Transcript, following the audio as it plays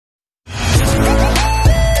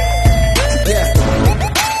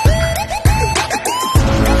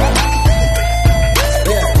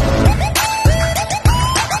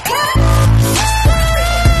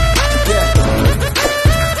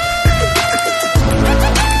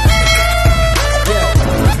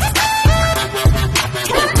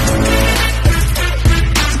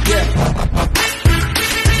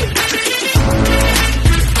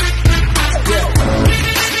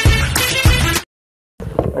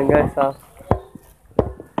Ayan guys, ha.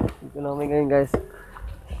 Dito na kami ngayon guys.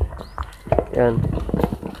 Yan.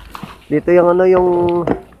 Dito yung ano, yung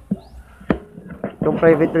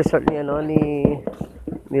private resort ni ano,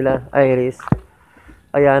 nila Iris.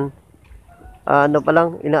 Ayan. Ano pa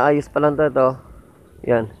lang, inaayos pa lang to.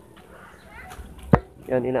 Yan.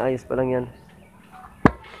 Yan, inaayos pa lang yan.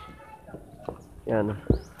 Yan.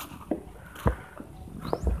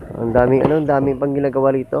 Ang daming pang ginagawa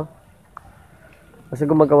rito. Kasi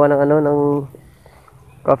gumagawa ng ano, ng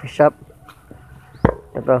coffee shop.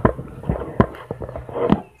 Ito.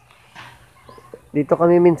 Dito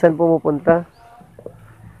kami minsan pumupunta.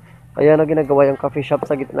 Kaya na ginagawa yung coffee shop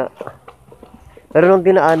sa gitna. Pero nung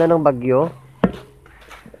dinaanan ng bagyo,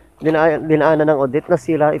 dinaanan ng audit,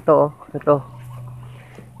 nasira ito. Ito.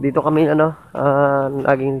 Dito kami ano,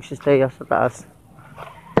 laging nagsistay sa taas.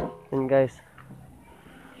 Yan guys.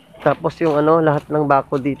 Tapos yung ano, lahat ng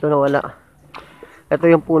bako dito nawala. Ito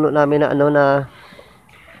yung puno namin na ano, na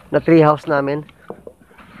tree house namin.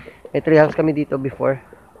 May tree house kami dito before.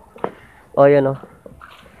 Oh, yan oh.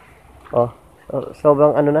 Oh,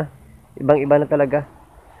 sobrang ano na. Ibang-iba na talaga.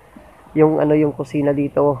 Yung ano, yung kusina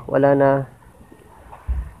dito, wala na.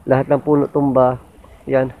 Lahat ng puno tumba.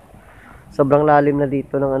 Yan. Sobrang lalim na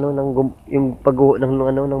dito ng ano, yung pagguho ng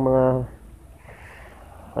ano, ng mga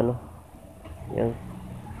ano. Yan.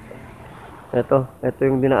 Ito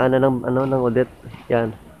yung dinaanan ng ano, ng audit.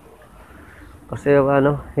 Yan. Kasi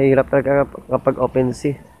ano, hirap talaga kapag open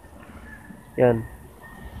sea. Yan.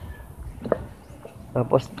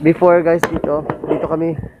 Tapos before guys, dito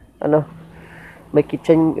kami ano, may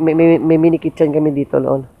kitchen, may mini kitchen kami dito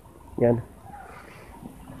noon. Yan.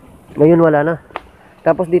 Ngayon wala na.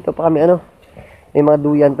 Tapos dito pa kami ano, may mga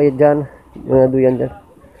duyan pa diyan, may mga duyan diyan.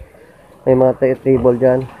 May mga table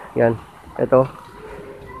diyan. Yan. Ito.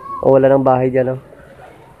 O wala nang bahay diyan, oh.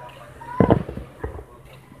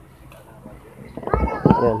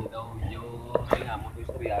 Yan.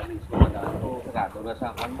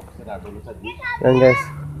 Yan guys.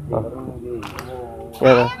 Oh.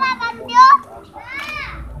 Yan. Oh.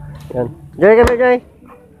 Yan. Jay kami, Jay.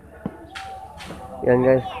 Yan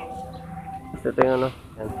guys. Ito yung ano.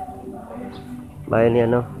 Yan. Bayan niya,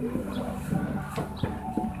 no.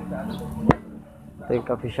 Ito yung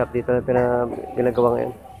coffee shop dito na pinagawa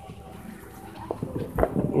ngayon.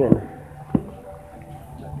 Yan.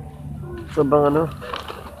 Sobrang ano.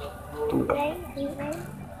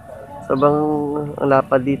 Sobrang ang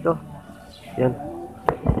lapad dito. Yan.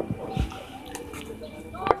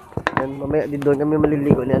 Yan, mamaya din doon kami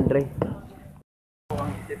maliligo ni Andre.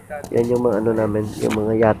 Yan yung mga ano namin, yung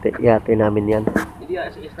mga yate namin yan. Hindi,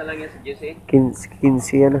 isa lang yan sa Jesse.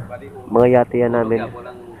 15 yan. Mga yate yan namin.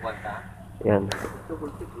 Yan.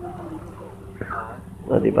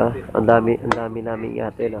 O, diba? Ang dami naming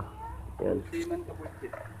yate, no? Yan.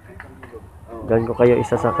 Gan ko kayo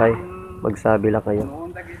isasakay. Magsabi lang kayo.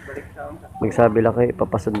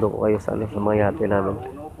 Ipapasundo ko kayo sa mga yate namin.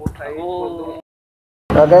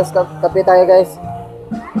 So guys, kape tayo guys.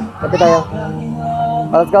 Kape tayo.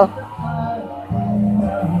 Let's go.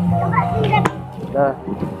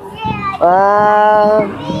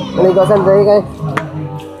 Maligo sa Andre guys.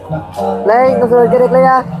 Play, nasunod ka rin Play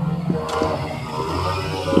ah.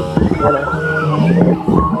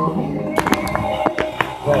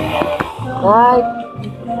 Hi.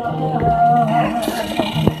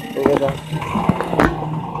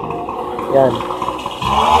 Yan.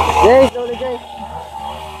 Jay, slowly Jay.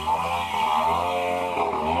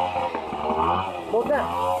 Boga.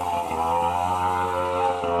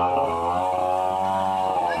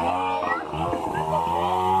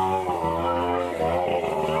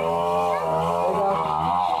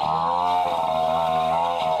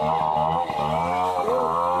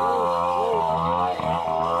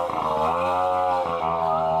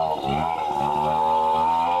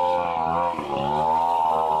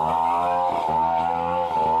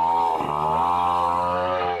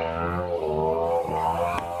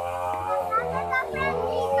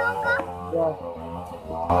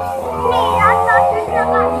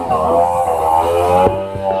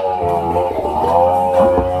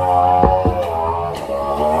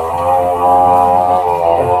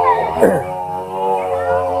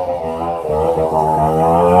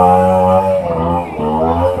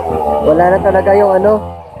 Wala na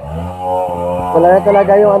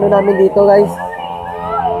talaga yung ano namin dito guys.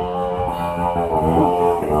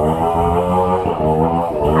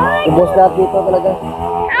 Ubos lahat dito talaga.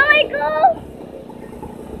 Oh my God!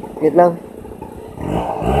 Wait lang.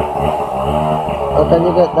 How can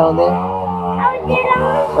you get down there?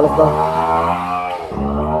 Let's go.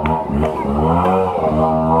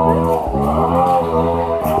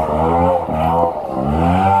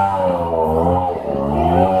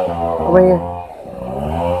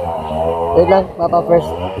 Wait lang, Papa first.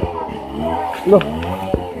 No.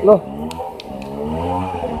 No.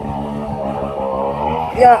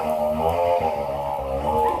 Yeah.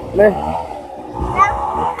 There.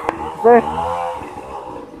 There.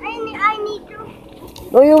 I need to.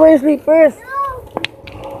 No, you wear slippers.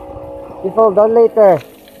 You fall down later.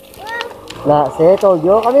 Nah, see, I told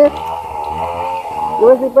you. Come here. You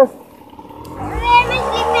wear slippers. Wear my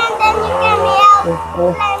slipper and then you can be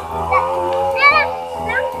out.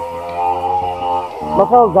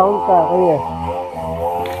 Ma-fall down ka. Come here.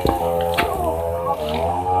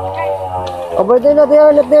 Over there, not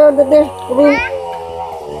there, not there, not there. Come here.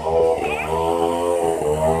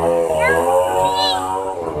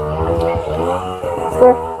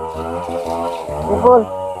 Sir. You fall.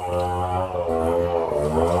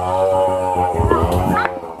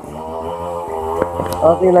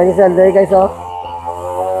 Oh, tingnan nyo si Anday guys, oh.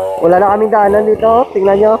 Wala na kaming daanan dito, oh.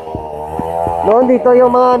 Tingnan nyo. Noon dito yung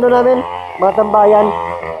mga ano namin, mga tambayan.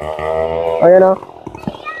 O, yan, oh.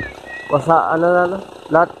 Wasa, ano na,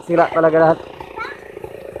 lahat, sira talaga lahat.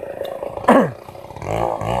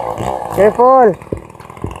 Careful!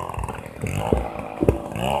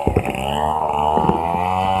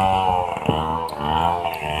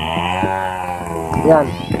 Yan.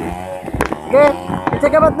 Okay,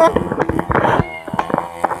 check about na.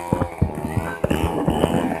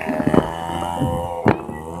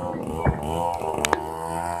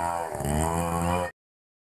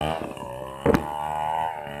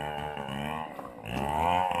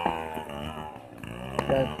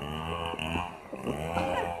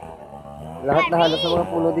 Lahat na halos sa mga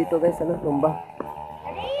puno dito guys, ano, tumba.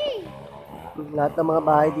 Lahat ng mga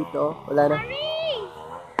bahay dito, oh, wala na.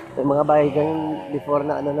 Yung mga bahay dyan before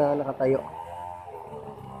na ano na nakatayo.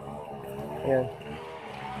 Ayan.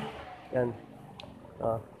 Yan.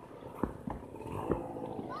 Oh.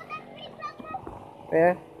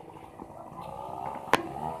 Eh.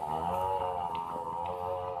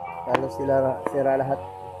 Halos sira lahat.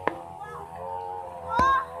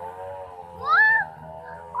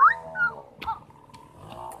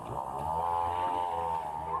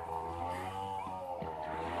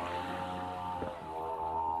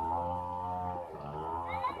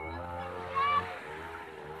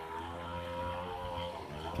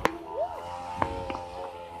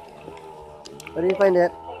 Where do you find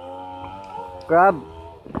it? Crab.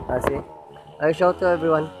 See? I'll show to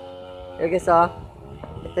everyone. Here guys, oh.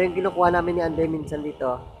 Ito yung kinukuha namin ni Anday minsan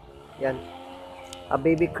dito. Yan. A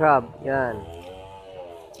baby crab. Yan.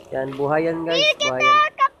 Yan. Buhayan guys.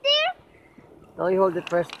 Buhayan. No, you hold it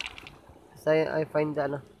first. Kasi I find the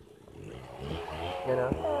ano. Yan,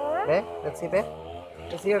 oh. Okay? Let's see, be.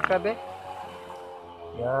 Let's see your crab, eh.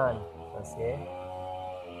 Yan. Let's see.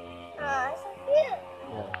 So cute.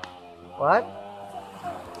 Yan. What?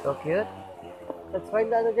 So cute. Let's find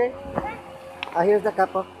the ano, Jay. Here's the cup,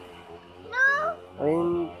 oh. No. I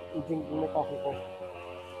mean, drinking the coffee ko.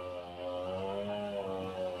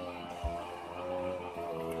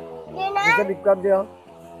 There's a big crab there, oh.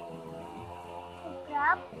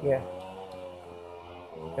 Crab? Yeah.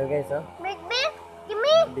 Here guys, oh. Big. Give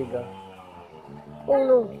me. Big, oh. Oh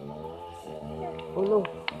no. Oh no.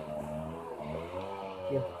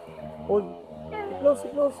 Yeah. Hold. Close,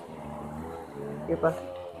 close. Here pa.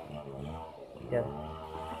 Yeah.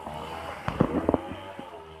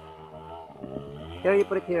 Here, you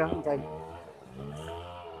put it here, inside.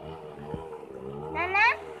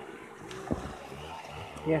 Nana?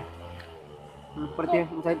 Yeah. Put it here,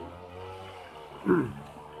 inside.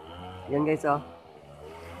 Yan guys, oh.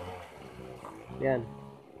 Yan.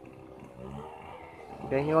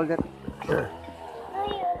 Okay, you hold it.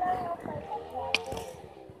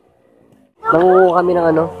 Nanguha kami ng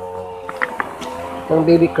ano, ng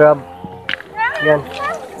baby crab. Yan.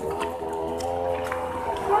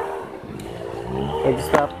 I just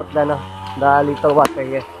put the little water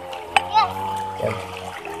here. Yan.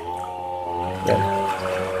 Yan.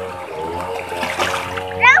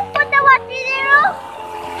 Now put the water there.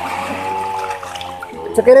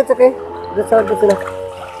 It's okay, it's okay. That's enough.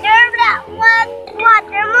 There's that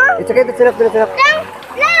water mo. It's okay, that's enough, that's enough.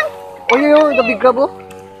 Lang. Oh, yeah, the big crab, oh.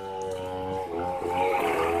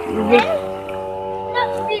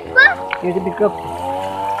 That's big one. Here's the big crab.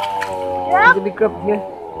 Here's the big crab, here.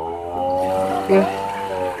 Here.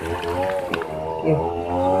 Here.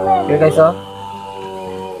 Here guys, oh.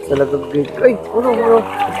 It's a lot of great. Ay! Oh no, oh no.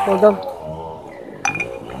 Hold on.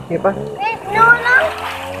 Here pa. Wait, no.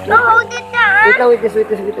 No, hold it down. Wait lang, wait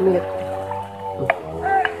a minute.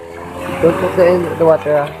 Don't put the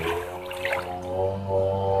water, ah.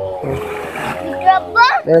 Here. Big crab ba?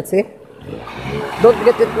 Let's see. Don't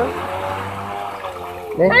get it, no?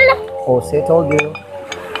 Okay. Oh, see, I told you.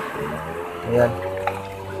 Ayan.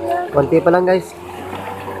 Konti pa lang guys.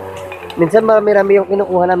 Minsan marami-rami yung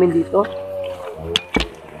kinukuha namin dito.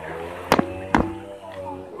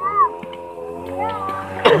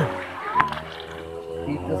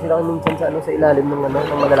 Dito sila minsan sa sa ilalim ng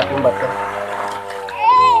ng malalaking bato.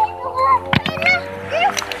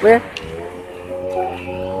 Where?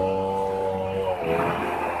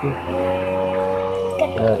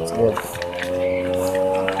 That's good.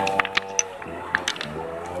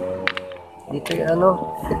 Dito yung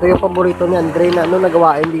ito yung paborito ni Andre na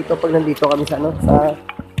nagawain dito pag nandito kami sa sa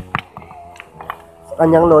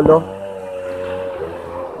kanyang lolo.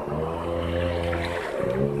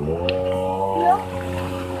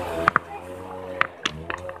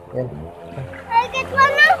 Yan. I get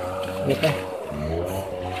one now. Dito.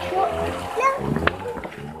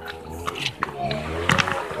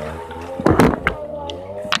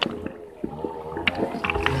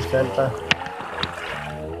 Saan pa?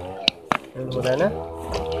 Wala na?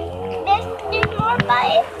 There's more pa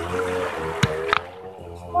eh.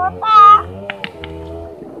 More pa.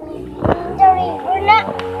 The river na.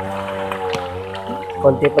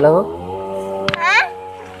 Konti pa lang, oh. Ha?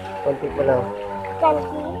 Konti pa lang.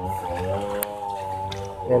 Kanki.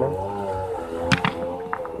 Yan, oh.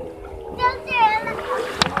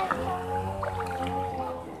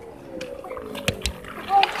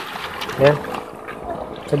 Yan.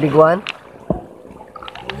 Sa biguan.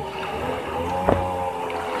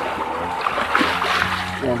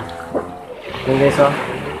 Yan. Yan guys, oh.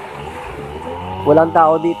 Walang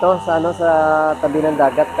tao dito sa sa tabi ng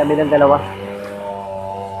dagat, tabi ng dalawa.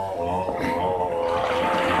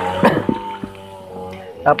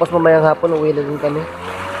 Tapos mamayang hapon uwi na din kami.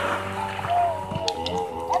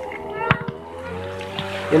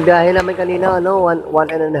 Yung biyahe namin kanina, 1.5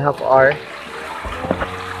 hour.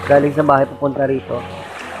 Galing sa bahay pupunta rito.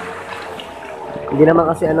 Hindi naman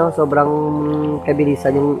kasi sobrang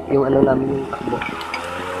kabilisan yung namin yung takbo.